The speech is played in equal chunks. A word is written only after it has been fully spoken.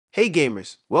Hey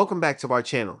gamers, welcome back to our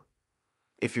channel.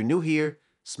 If you're new here,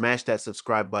 smash that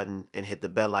subscribe button and hit the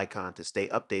bell icon to stay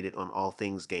updated on all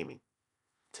things gaming.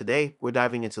 Today, we're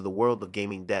diving into the world of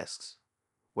gaming desks.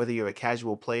 Whether you're a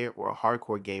casual player or a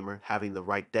hardcore gamer, having the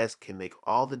right desk can make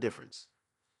all the difference.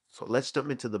 So let's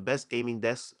jump into the best gaming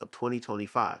desks of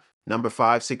 2025. Number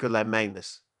 5, Secret Lab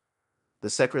Magnus. The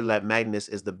Secret Lab Magnus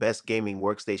is the best gaming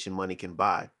workstation money can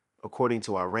buy, according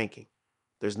to our ranking.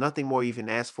 There's nothing more you can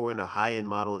ask for in a high-end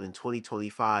model in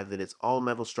 2025 than its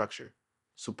all-metal structure,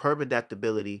 superb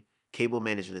adaptability, cable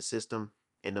management system,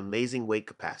 and amazing weight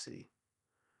capacity.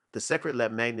 The Secret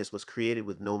Lab Magnus was created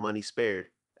with no money spared,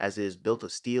 as it is built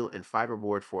of steel and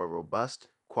fiberboard for a robust,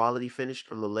 quality finish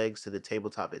from the legs to the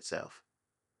tabletop itself.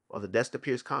 While the desk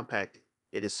appears compact,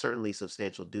 it is certainly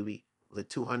substantial duty, with a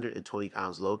 220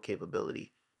 pounds load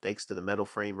capability, thanks to the metal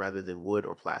frame rather than wood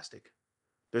or plastic.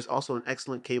 There's also an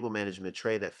excellent cable management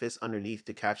tray that fits underneath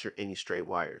to capture any stray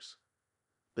wires.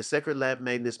 The Secret Lab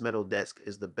Magnus Metal Desk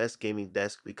is the best gaming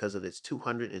desk because of its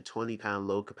 220-pound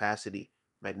load capacity,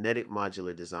 magnetic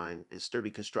modular design, and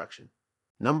sturdy construction.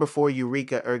 Number 4,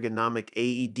 Eureka Ergonomic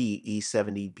AED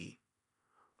E70B.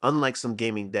 Unlike some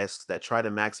gaming desks that try to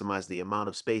maximize the amount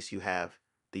of space you have,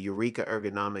 the Eureka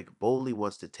Ergonomic boldly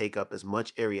wants to take up as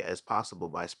much area as possible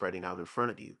by spreading out in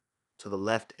front of you, to the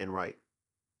left and right.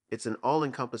 It's an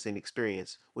all-encompassing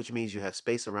experience, which means you have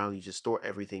space around you to store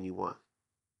everything you want.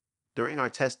 During our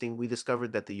testing, we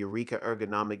discovered that the Eureka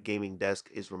Ergonomic Gaming Desk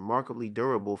is remarkably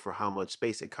durable for how much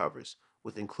space it covers,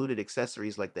 with included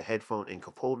accessories like the headphone and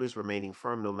cup holders remaining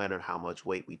firm no matter how much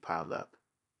weight we piled up.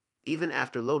 Even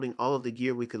after loading all of the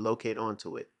gear we could locate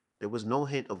onto it, there was no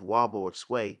hint of wobble or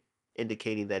sway,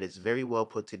 indicating that it's very well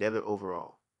put together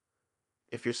overall.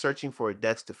 If you're searching for a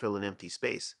desk to fill an empty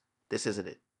space, this isn't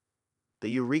it. The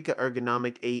Eureka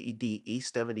Ergonomic AED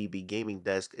E70B gaming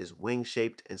desk is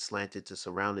wing-shaped and slanted to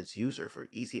surround its user for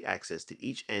easy access to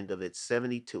each end of its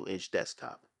 72-inch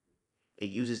desktop. It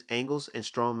uses angles and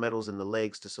strong metals in the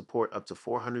legs to support up to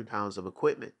 400 pounds of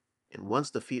equipment, and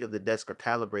once the feet of the desk are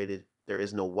calibrated, there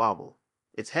is no wobble.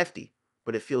 It's hefty,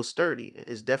 but it feels sturdy and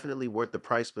is definitely worth the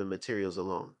price for the materials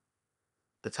alone.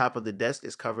 The top of the desk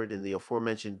is covered in the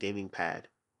aforementioned gaming pad,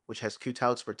 which has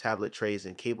cutouts for tablet trays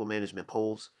and cable management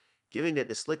poles, giving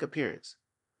it a slick appearance.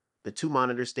 The two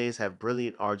monitor stands have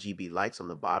brilliant RGB lights on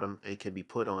the bottom and can be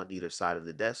put on either side of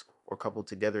the desk or coupled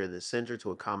together in the center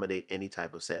to accommodate any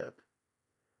type of setup.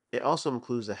 It also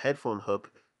includes a headphone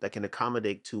hook that can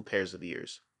accommodate two pairs of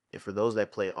ears, and for those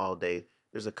that play all day,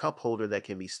 there's a cup holder that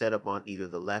can be set up on either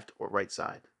the left or right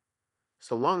side.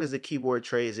 So long as the keyboard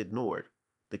tray is ignored,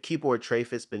 the keyboard tray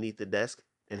fits beneath the desk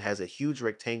and has a huge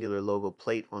rectangular logo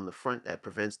plate on the front that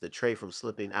prevents the tray from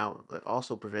slipping out but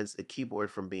also prevents the keyboard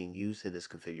from being used in this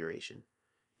configuration.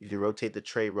 You can rotate the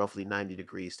tray roughly 90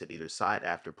 degrees to either side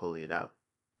after pulling it out,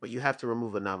 but you have to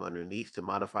remove a knob underneath to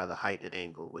modify the height and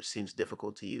angle, which seems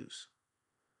difficult to use.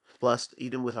 Plus,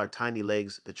 even with our tiny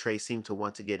legs, the tray seemed to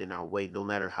want to get in our way no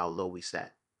matter how low we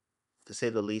sat. To say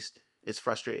the least, it's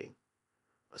frustrating.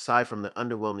 Aside from the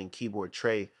underwhelming keyboard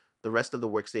tray, the rest of the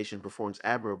workstation performs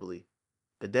admirably.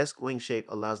 The desk wing shape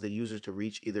allows the user to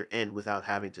reach either end without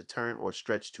having to turn or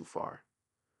stretch too far.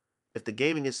 If the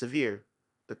gaming is severe,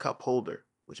 the cup holder,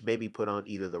 which may be put on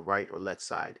either the right or left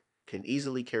side, can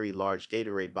easily carry large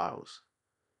Gatorade bottles.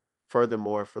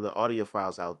 Furthermore, for the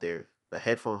audiophiles out there, the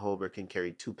headphone holder can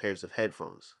carry two pairs of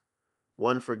headphones,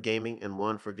 one for gaming and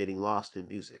one for getting lost in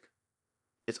music.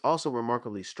 It's also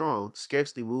remarkably strong,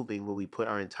 scarcely moving when we put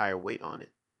our entire weight on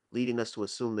it, leading us to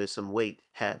assume there's some weight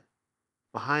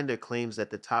behind their claims that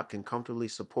the top can comfortably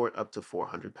support up to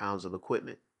 400 pounds of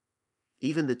equipment.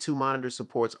 Even the two monitor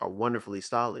supports are wonderfully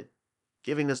solid,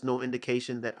 giving us no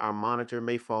indication that our monitor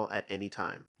may fall at any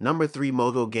time. Number 3,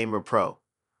 Moto Gamer Pro.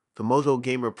 The Moto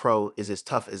Gamer Pro is as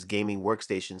tough as gaming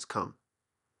workstations come.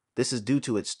 This is due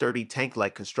to its sturdy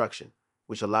tank-like construction,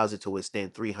 which allows it to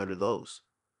withstand 300 lows,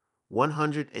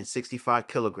 165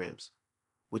 kilograms,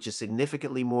 which is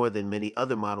significantly more than many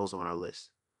other models on our list.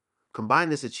 Combine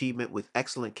this achievement with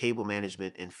excellent cable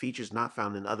management and features not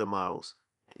found in other models,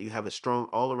 and you have a strong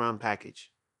all-around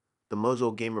package. The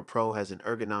Mojo Gamer Pro has an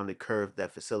ergonomic curve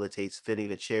that facilitates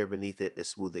fitting a chair beneath it a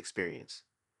smooth experience.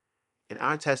 In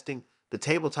our testing, the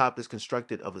tabletop is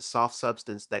constructed of a soft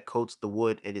substance that coats the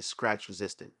wood and is scratch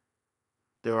resistant.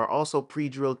 There are also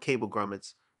pre-drilled cable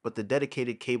grommets, but the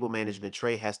dedicated cable management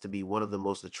tray has to be one of the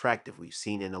most attractive we've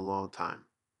seen in a long time.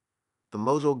 The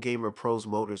Mojo Gamer Pro's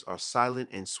motors are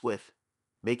silent and swift,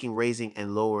 making raising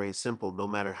and lowering simple no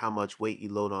matter how much weight you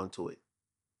load onto it.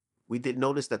 We did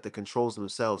notice that the controls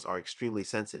themselves are extremely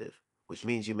sensitive, which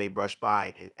means you may brush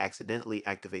by and accidentally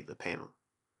activate the panel.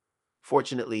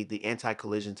 Fortunately, the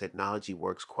anti-collision technology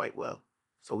works quite well,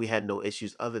 so we had no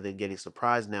issues other than getting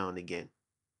surprised now and again.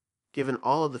 Given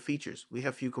all of the features, we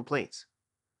have few complaints.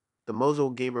 The Mozo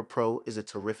Gamer Pro is a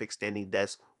terrific standing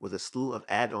desk with a slew of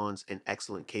add-ons and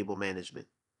excellent cable management.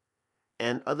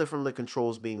 And other from the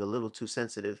controls being a little too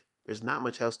sensitive, there's not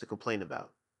much else to complain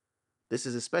about. This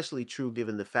is especially true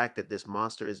given the fact that this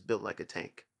monster is built like a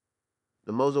tank.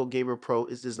 The Mozo Gamer Pro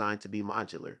is designed to be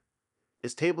modular.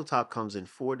 Its tabletop comes in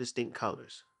four distinct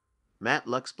colors: matte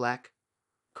luxe black,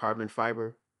 carbon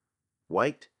fiber,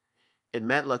 white, and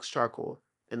matte luxe charcoal,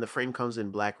 and the frame comes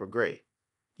in black or gray.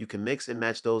 You can mix and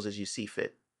match those as you see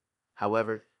fit.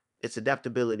 However, its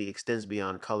adaptability extends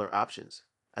beyond color options,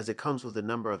 as it comes with a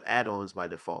number of add-ons by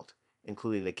default,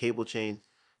 including a cable chain,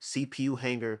 CPU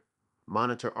hanger,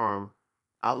 monitor arm,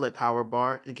 outlet power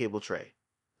bar, and cable tray.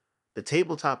 The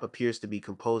tabletop appears to be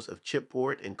composed of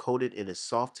chipboard and coated in a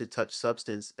soft-to-touch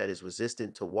substance that is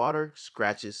resistant to water,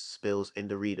 scratches, spills, and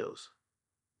Doritos.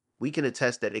 We can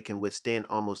attest that it can withstand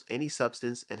almost any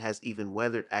substance and has even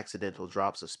weathered accidental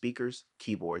drops of speakers,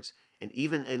 keyboards, and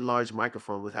even a large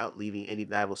microphone without leaving any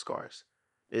battle scars.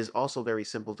 It is also very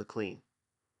simple to clean.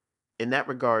 In that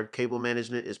regard, cable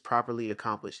management is properly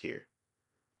accomplished here.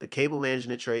 The cable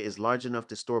management tray is large enough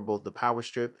to store both the power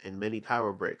strip and many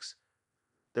power bricks.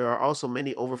 There are also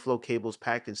many overflow cables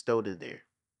packed and stowed in there.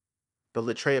 Though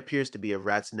the tray appears to be a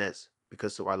rat's nest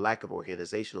because of our lack of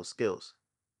organizational skills,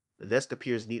 the desk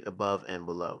appears neat above and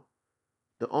below.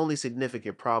 The only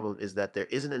significant problem is that there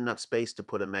isn't enough space to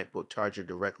put a MacBook charger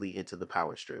directly into the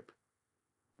power strip.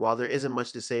 While there isn't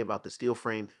much to say about the steel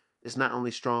frame, it's not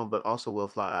only strong but also well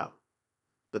thought out.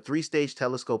 The three-stage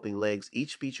telescoping legs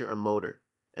each feature a motor,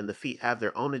 and the feet have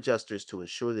their own adjusters to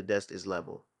ensure the desk is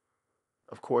level.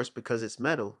 Of course, because it's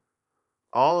metal,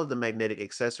 all of the magnetic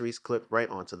accessories clip right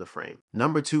onto the frame.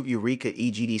 Number 2, Eureka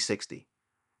EGD60.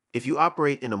 If you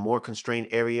operate in a more constrained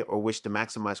area or wish to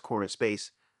maximize corner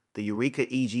space, the Eureka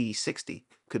EGD60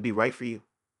 could be right for you.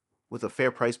 With a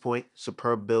fair price point,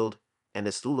 superb build, and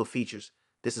a slew of features,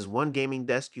 this is one gaming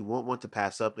desk you won't want to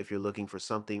pass up if you're looking for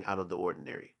something out of the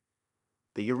ordinary.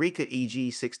 The Eureka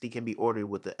EG60 can be ordered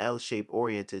with the L shape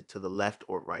oriented to the left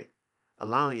or right,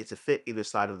 allowing it to fit either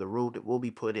side of the room it will be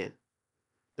put in.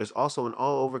 There's also an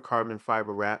all-over carbon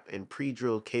fiber wrap and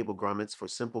pre-drilled cable grommets for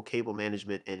simple cable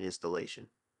management and installation.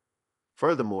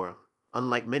 Furthermore,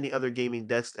 unlike many other gaming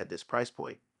desks at this price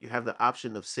point, you have the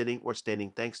option of sitting or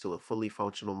standing thanks to a fully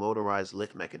functional motorized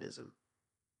lift mechanism.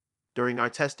 During our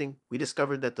testing, we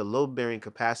discovered that the load-bearing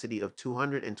capacity of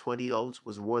 220 volts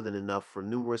was more than enough for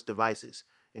numerous devices,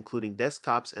 including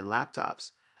desktops and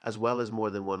laptops, as well as more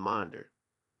than one monitor.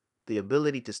 The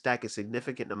ability to stack a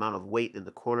significant amount of weight in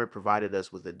the corner provided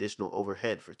us with additional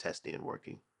overhead for testing and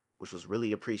working, which was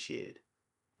really appreciated.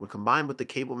 When combined with the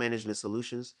cable management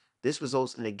solutions, this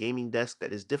results in a gaming desk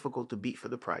that is difficult to beat for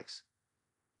the price.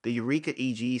 The Eureka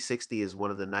EG60 is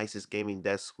one of the nicest gaming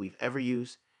desks we've ever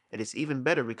used, and it's even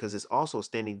better because it's also a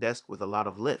standing desk with a lot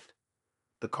of lift.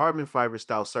 The carbon fiber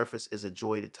style surface is a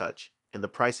joy to touch, and the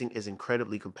pricing is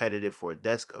incredibly competitive for a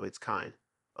desk of its kind,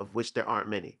 of which there aren't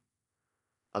many.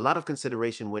 A lot of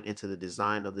consideration went into the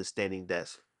design of this standing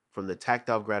desk, from the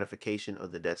tactile gratification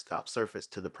of the desktop surface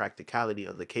to the practicality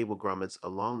of the cable grommets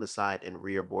along the side and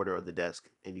rear border of the desk,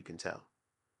 and you can tell.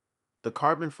 The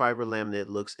carbon fiber laminate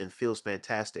looks and feels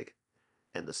fantastic,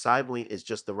 and the side wing is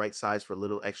just the right size for a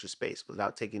little extra space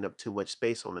without taking up too much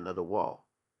space on another wall.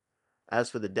 As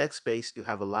for the desk space, you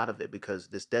have a lot of it because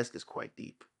this desk is quite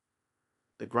deep.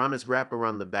 The grommets wrap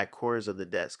around the back corners of the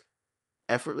desk,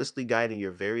 effortlessly guiding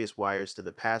your various wires to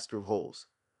the pass-through holes,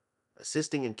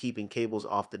 assisting in keeping cables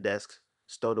off the desk,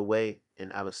 stowed away,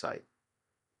 and out of sight.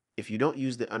 If you don't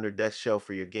use the under-desk shelf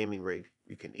for your gaming rig,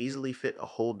 you can easily fit a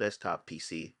whole desktop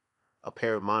PC, a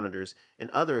pair of monitors, and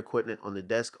other equipment on the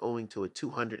desk owing to a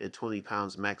 220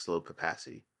 pounds max load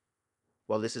capacity.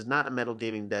 While this is not a metal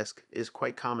gaming desk, it is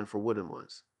quite common for wooden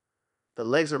ones. The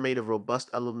legs are made of robust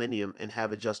aluminum and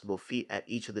have adjustable feet at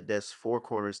each of the desk's four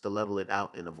corners to level it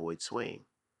out and avoid swaying.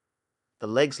 The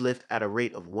legs lift at a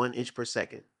rate of 1 inch per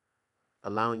second,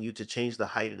 allowing you to change the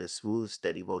height in a smooth,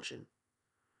 steady motion.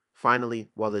 Finally,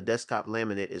 while the desktop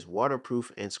laminate is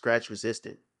waterproof and scratch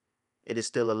resistant, it is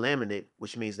still a laminate,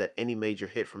 which means that any major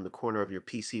hit from the corner of your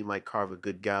PC might carve a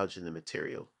good gouge in the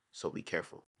material, so be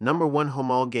careful. Number 1,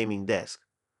 Homal Gaming Desk.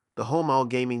 The Homal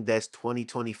Gaming Desk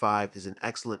 2025 is an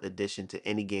excellent addition to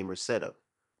any gamer's setup,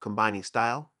 combining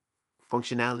style,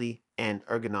 functionality, and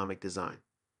ergonomic design.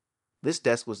 This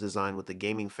desk was designed with the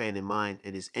gaming fan in mind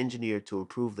and is engineered to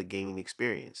improve the gaming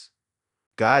experience.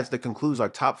 Guys, that concludes our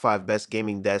top 5 best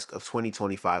gaming desk of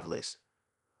 2025 list.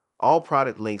 All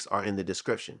product links are in the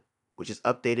description. which is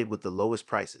updated with the lowest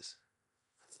prices.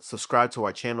 Subscribe to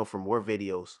our channel for more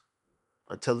videos.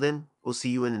 Until then, we'll see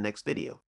you in the next video.